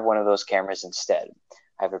I'll grab one of those cameras instead.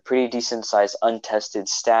 I have a pretty decent sized untested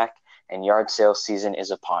stack, and yard sale season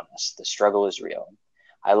is upon us. The struggle is real.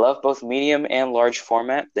 I love both medium and large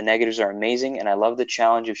format. The negatives are amazing, and I love the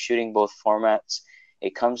challenge of shooting both formats.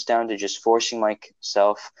 It comes down to just forcing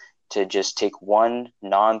myself to just take one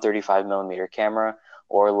non-35 millimeter camera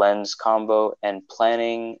or lens combo and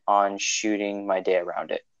planning on shooting my day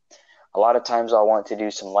around it. A lot of times I'll want to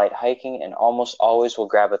do some light hiking and almost always will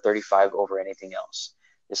grab a 35 over anything else.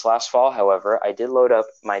 This last fall, however, I did load up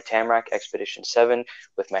my Tamrac Expedition 7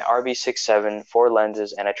 with my RB67, 4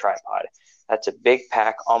 lenses, and a tripod. That's a big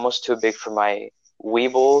pack, almost too big for my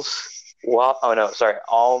Weebles.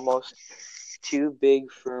 Almost too big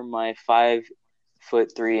for my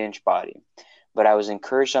 5'3" body. But I was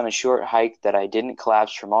encouraged on a short hike that I didn't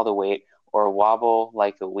collapse from all the weight or wobble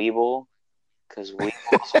like a Weeble, because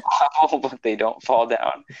Weebles wobble, but they don't fall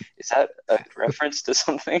down. Is that a reference to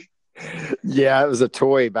something? Yeah, it was a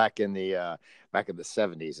toy back in the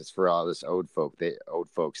 70s. It's for all this old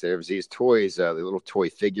folks. There was these toys, the little toy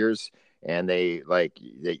figures, and they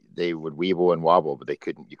would weeble and wobble, but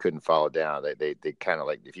you couldn't fall down. They kind of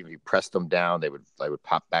like if you pressed them down, they would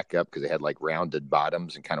pop back up because they had like rounded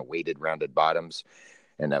bottoms and kind of weighted rounded bottoms.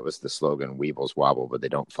 And that was the slogan, Weebles wobble, but they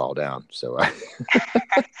don't fall down. So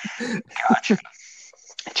Gotcha.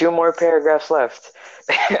 2 more paragraphs left.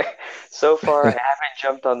 So far, I haven't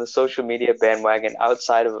jumped on the social media bandwagon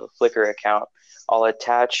outside of a Flickr account. I'll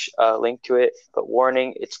attach a link to it, but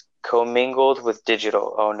warning, it's commingled with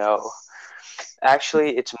digital. Oh no.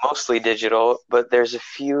 Actually, it's mostly digital, but there's a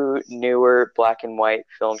few newer black and white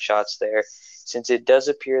film shots there, since it does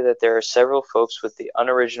appear that there are several folks with the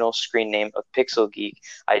unoriginal screen name of Pixel Geek.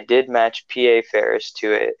 I did match PA Ferris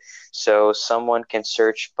to it, so someone can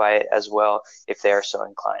search by it as well if they are so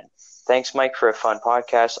inclined. Thanks, Mike, for a fun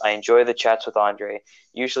podcast. I enjoy the chats with Andre.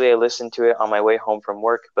 Usually I listen to it on my way home from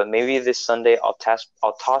work, but maybe this Sunday I'll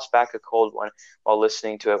toss back a cold one while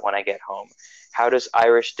listening to it when I get home. How does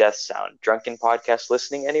Irish Death sound? Drunken podcast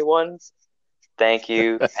listening, anyone? Thank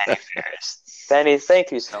you, Penny Ferris. Penny,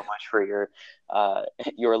 thank you so much for your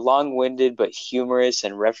long-winded but humorous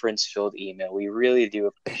and reference-filled email. We really do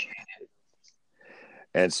appreciate it.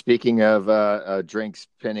 And speaking of drinks,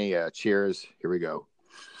 Penny, cheers. Here we go.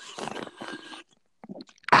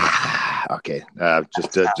 Okay.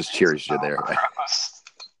 Just cheers you there.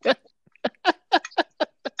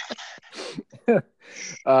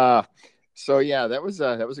 So yeah, that was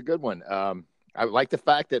a good one. I like the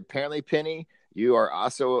fact that apparently, Penny, you are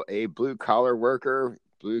also a blue collar worker.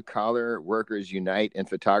 Blue collar workers unite in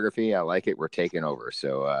photography. I like it. We're taking over.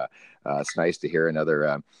 So it's nice to hear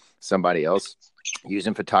another somebody else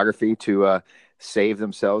using photography to save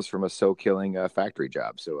themselves from a soul killing factory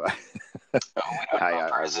job. So I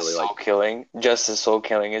really like soul killing, just as soul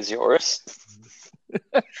killing as yours.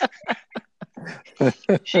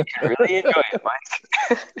 She can really enjoy it, Mike.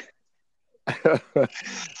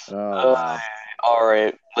 Wow. All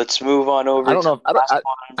right, let's move on over. I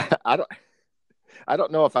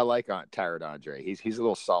don't know if I like Tired Andre. He's a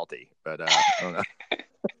little salty, but I don't know.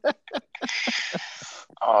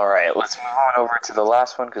 All right, let's move on over to the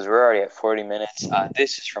last one because we're already at 40 minutes.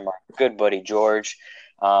 This is from our good buddy George,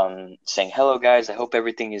 saying, "Hello, guys. I hope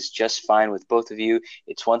everything is just fine with both of you.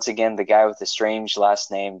 It's once again the guy with the strange last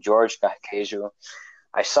name, George Gakeju.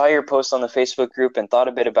 I saw your post on the Facebook group and thought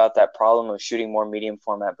a bit about that problem of shooting more medium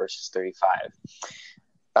format versus 35.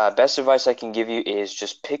 Best advice I can give you is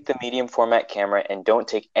just pick the medium format camera and don't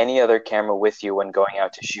take any other camera with you when going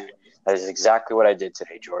out to shoot. That is exactly what I did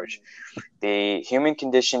today, George. The human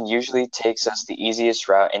condition usually takes us the easiest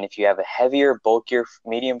route, and if you have a heavier, bulkier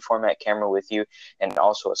medium format camera with you and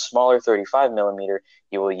also a smaller 35 millimeter,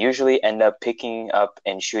 you will usually end up picking up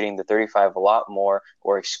and shooting the 35 a lot more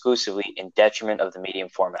or exclusively in detriment of the medium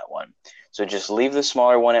format one. So just leave the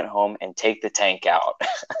smaller one at home and take the tank out."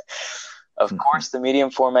 Of course, the medium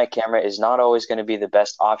format camera is not always going to be the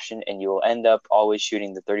best option, and you will end up always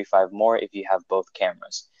shooting the 35 more if you have both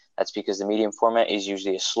cameras. That's because the medium format is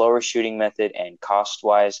usually a slower shooting method, and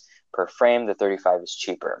cost-wise per frame, the 35 is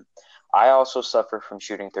cheaper. I also suffer from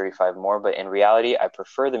shooting 35 more, but in reality, I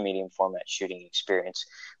prefer the medium format shooting experience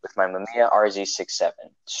with my Mamiya RZ67.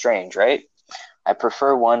 Strange, right? I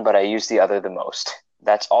prefer one, but I use the other the most.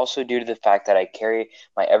 That's also due to the fact that I carry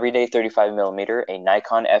my everyday 35mm, a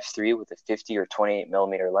Nikon F3 with a 50 or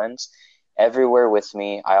 28mm lens, everywhere with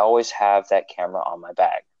me. I always have that camera on my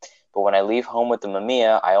bag. But when I leave home with the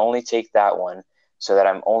Mamiya, I only take that one so that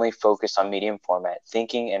I'm only focused on medium format,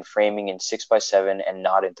 thinking and framing in 6x7 and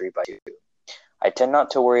not in 3x2. I tend not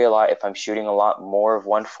to worry a lot if I'm shooting a lot more of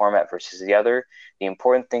one format versus the other. The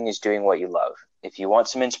important thing is doing what you love. If you want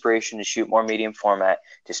some inspiration to shoot more medium format,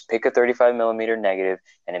 just pick a 35mm negative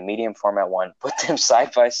and a medium format one, put them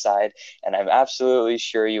side by side, and I'm absolutely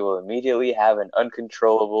sure you will immediately have an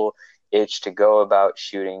uncontrollable itch to go about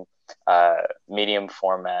shooting medium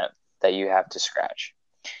format that you have to scratch.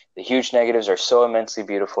 The huge negatives are so immensely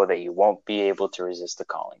beautiful that you won't be able to resist the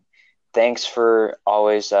calling. Thanks for an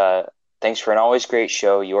always great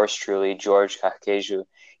show. Yours truly, George Gakeju.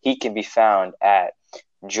 He can be found at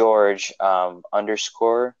George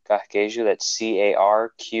 _Gakeju. That's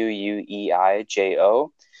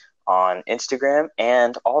CARQUEIJO on Instagram,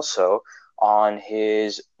 and also on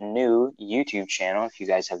his new YouTube channel. If you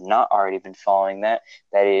guys have not already been following that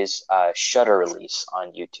is Shutter Release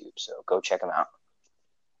on YouTube. So go check him out.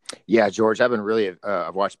 Yeah, George, I've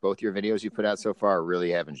watched both your videos you put out so far. I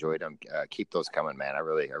really have enjoyed them. Keep those coming, man. I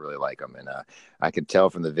really like them, and I could tell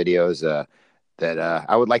from the videos that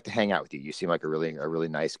I would like to hang out with you. You seem like a really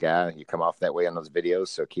nice guy. You come off that way on those videos,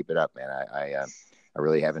 so keep it up, man. I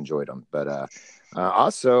really have enjoyed them. But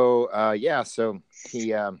also, yeah. So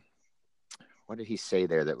he, what did he say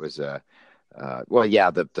there? That was the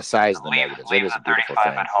size of the negatives. It is a beautiful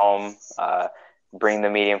thing. At home. Bring the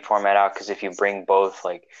medium format out, because if you bring both,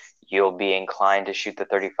 like, you'll be inclined to shoot the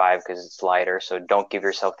 35 because it's lighter. So don't give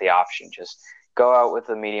yourself the option. Just go out with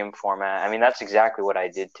the medium format. I mean, that's exactly what I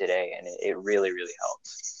did today, and it really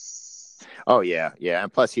helps. Oh yeah,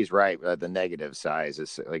 and plus he's right. The negative size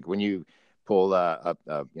is like when you pull a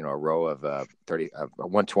row of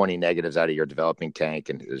 120 negatives out of your developing tank,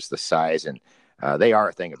 and there's the size, and they are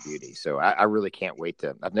a thing of beauty. So I really can't wait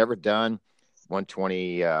to. I've never done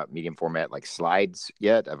 120 medium format like slides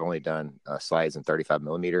yet. I've only done slides in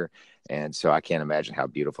 35mm, and so I can't imagine how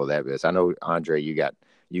beautiful that is. I know, Andre, you got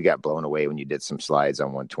blown away when you did some slides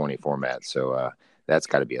on 120 format, so that's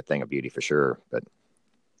got to be a thing of beauty for sure. But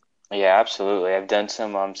yeah, absolutely. I've done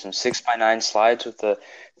some 6x9 slides with the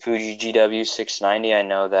Fuji GW 690. I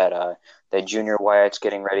know that that Junior Wyatt's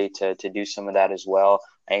getting ready to do some of that as well.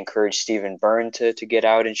 I encourage Stephen Byrne to get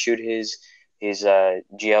out and shoot his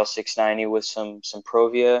GL 690 with some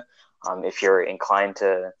Provia, if you're inclined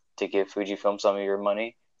to give Fujifilm some of your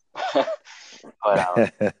money.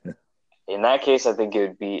 But in that case, I think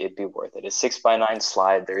it'd be worth it. A 6x9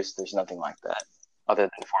 slide, there's nothing like that other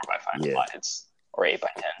than 4x5 slides. or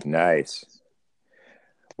 8x10. Nice.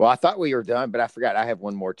 Well, I thought we were done, but I forgot I have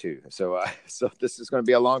one more too. So, so this is going to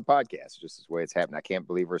be a long podcast, just the way it's happened. I can't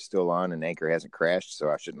believe we're still on and Anchor hasn't crashed, so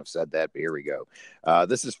I shouldn't have said that, but here we go.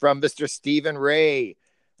 This is from Mr. Stephen Ray.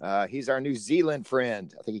 He's our New Zealand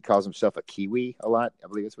friend. I think he calls himself a Kiwi a lot. I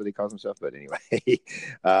believe that's what he calls himself. But anyway,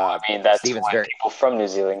 I mean, that's Stephen's what people from New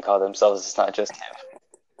Zealand call themselves. It's not just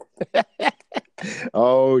him.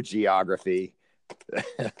 Oh, geography.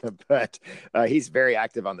 But he's very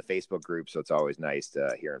active on the Facebook group, so it's always nice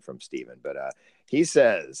hearing from Stephen. But he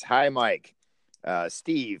says, "Hi, Mike.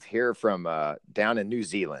 Steve here from down in New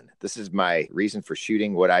Zealand. This is my reason for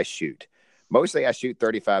shooting what I shoot. Mostly I shoot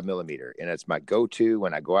 35 millimeter, and it's my go-to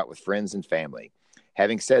when I go out with friends and family.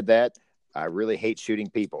 Having said that, I really hate shooting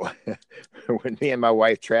people. When me and my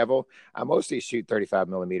wife travel, I mostly shoot 35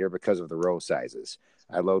 millimeter because of the roll sizes.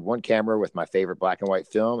 I load one camera with my favorite black and white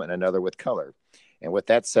film and another with color. And with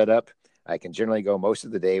that set up, I can generally go most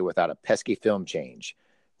of the day without a pesky film change.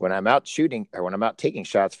 When I'm out shooting or when I'm out taking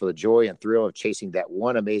shots for the joy and thrill of chasing that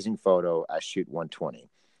one amazing photo, I shoot 120.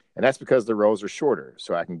 And that's because the rolls are shorter,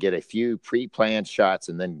 so I can get a few pre-planned shots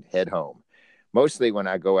and then head home. Mostly when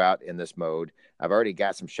I go out in this mode, I've already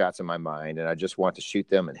got some shots in my mind and I just want to shoot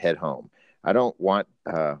them and head home. I don't want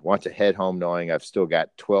to head home knowing I've still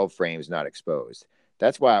got 12 frames not exposed.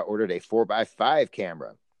 That's why I ordered a 4x5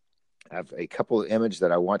 camera. I have a couple of images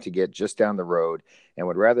that I want to get just down the road and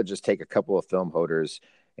would rather just take a couple of film holders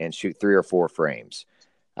and shoot 3 or 4 frames.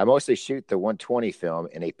 I mostly shoot the 120 film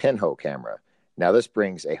in a pinhole camera. Now, this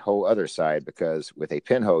brings a whole other side because with a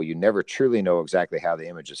pinhole, you never truly know exactly how the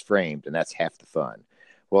image is framed, and that's half the fun.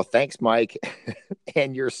 Well, thanks, Mike,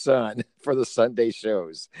 and your son for the Sunday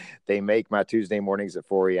shows. They make my Tuesday mornings at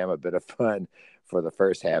 4 a.m. a bit of fun for the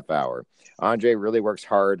first half hour. Andre really works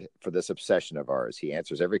hard for this obsession of ours. He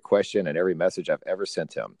answers every question and every message I've ever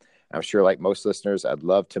sent him. I'm sure, like most listeners, I'd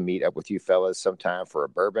love to meet up with you fellas sometime for a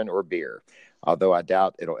bourbon or beer, although I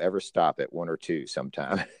doubt it'll ever stop at 1 or 2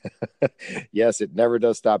 sometime. Yes, it never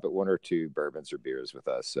does stop at 1 or 2 bourbons or beers with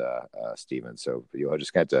us, Stephen. So you'll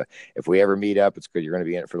just have to, if we ever meet up, it's good. You're going to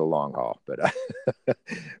be in it for the long haul. But,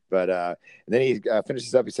 and then he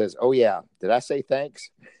finishes up. He says, "Oh yeah, did I say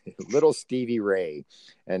thanks?" Little Stevie Ray.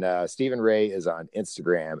 And Stephen Ray is on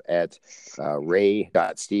Instagram at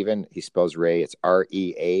ray.stephen. He spells Ray. It's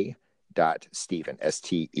REA. Stephen, STEPHEN.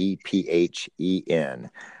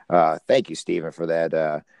 Thank you, Stephen, for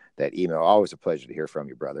that email. Always a pleasure to hear from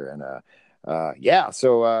you, brother. And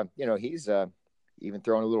so he's even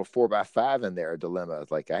throwing a little 4x5 in there, a dilemma.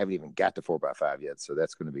 Like I haven't even got to 4x5 yet, so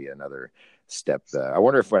that's going to be another step. I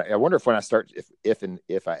wonder if when I start,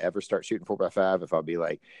 if I ever start shooting 4x5, if I'll be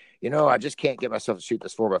like, I just can't get myself to shoot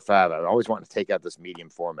this 4x5. I always want to take out this medium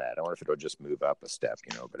format. I wonder if it'll just move up a step,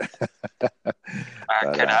 But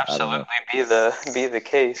That could absolutely be the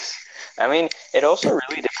case. I mean, it also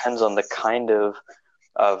really depends on the kind of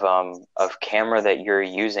camera that you're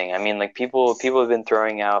using. I mean, like people have been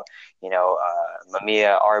throwing out,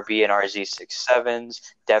 Mamiya RB and RZ67s,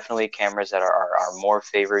 definitely cameras that are more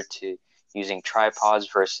favored to using tripods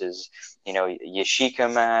versus,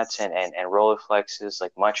 Yashica mats and Rolleiflexes,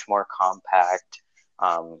 like much more compact.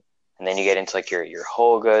 And then you get into like your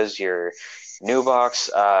Holgas, your new box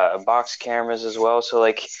cameras as well. So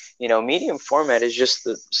like, medium format is just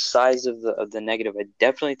the size of the negative. I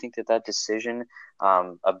definitely think that decision,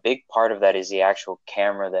 a big part of that is the actual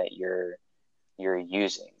camera that you're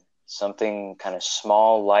using. Something kind of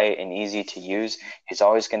small, light, and easy to use is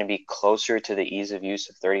always going to be closer to the ease of use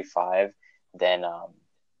of 35 than,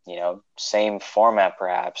 same format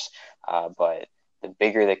perhaps, but the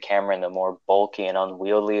bigger the camera and the more bulky and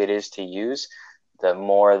unwieldy it is to use, the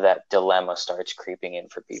more that dilemma starts creeping in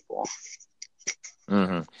for people.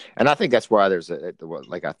 Mm-hmm. And I think that's why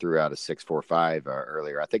like I threw out a 645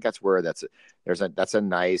 earlier. I think that's where that's a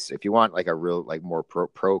nice, if you want like a real, like more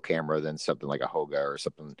pro camera than something like a Hoga or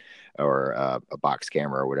something, or a box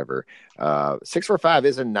camera or whatever. 645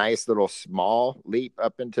 is a nice little small leap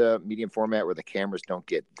up into medium format where the cameras don't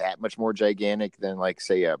get that much more gigantic than like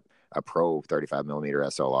say a pro 35 millimeter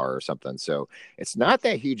SLR or something. So it's not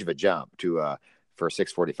that huge of a jump to for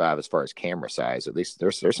 645 as far as camera size. At least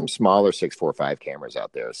there's some smaller 645 cameras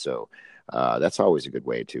out there. So that's always a good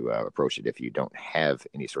way to approach it if you don't have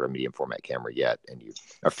any sort of medium format camera yet and you're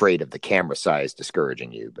afraid of the camera size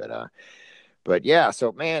discouraging you. But yeah,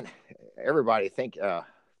 so man, everybody, thank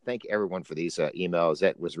everyone for these emails.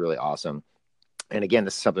 That was really awesome. And again,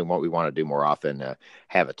 this is something what we want to do more often,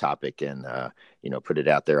 have a topic and, put it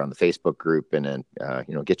out there on the Facebook group and then,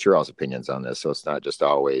 get your all's opinions on this. So it's not just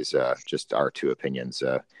always just our 2 opinions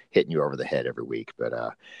hitting you over the head every week. But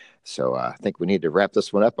So I think we need to wrap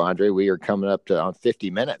this one up, Andre. We are coming up to on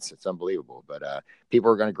 50 minutes. It's unbelievable, but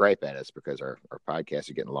people are going to gripe at us because our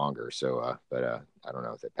podcasts are getting longer. So, I don't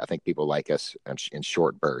know. I think people like us in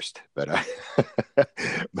short burst. But,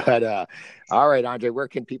 all right, Andre, where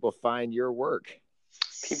can people find your work?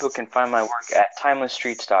 People can find my work at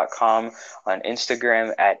timelessstreets.com, on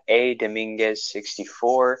Instagram at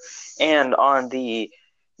adominguez64, and on the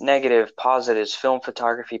Negative Positives Film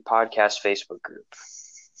Photography Podcast Facebook group.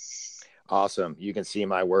 Awesome. You can see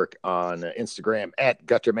my work on Instagram at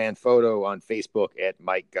Gutterman Photo, on Facebook at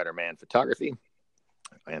Mike Gutterman Photography,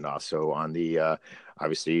 and also on the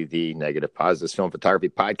obviously the Negative Positives Film Photography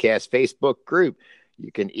Podcast Facebook group. You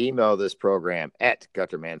can email this program at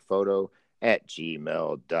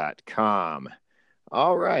guttermanphoto@gmail.com.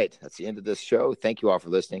 All right. That's the end of this show. Thank you all for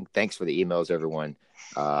listening. Thanks for the emails, everyone.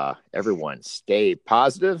 Everyone, stay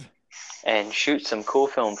positive and shoot some cool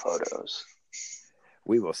film photos.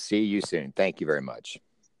 We will see you soon. Thank you very much.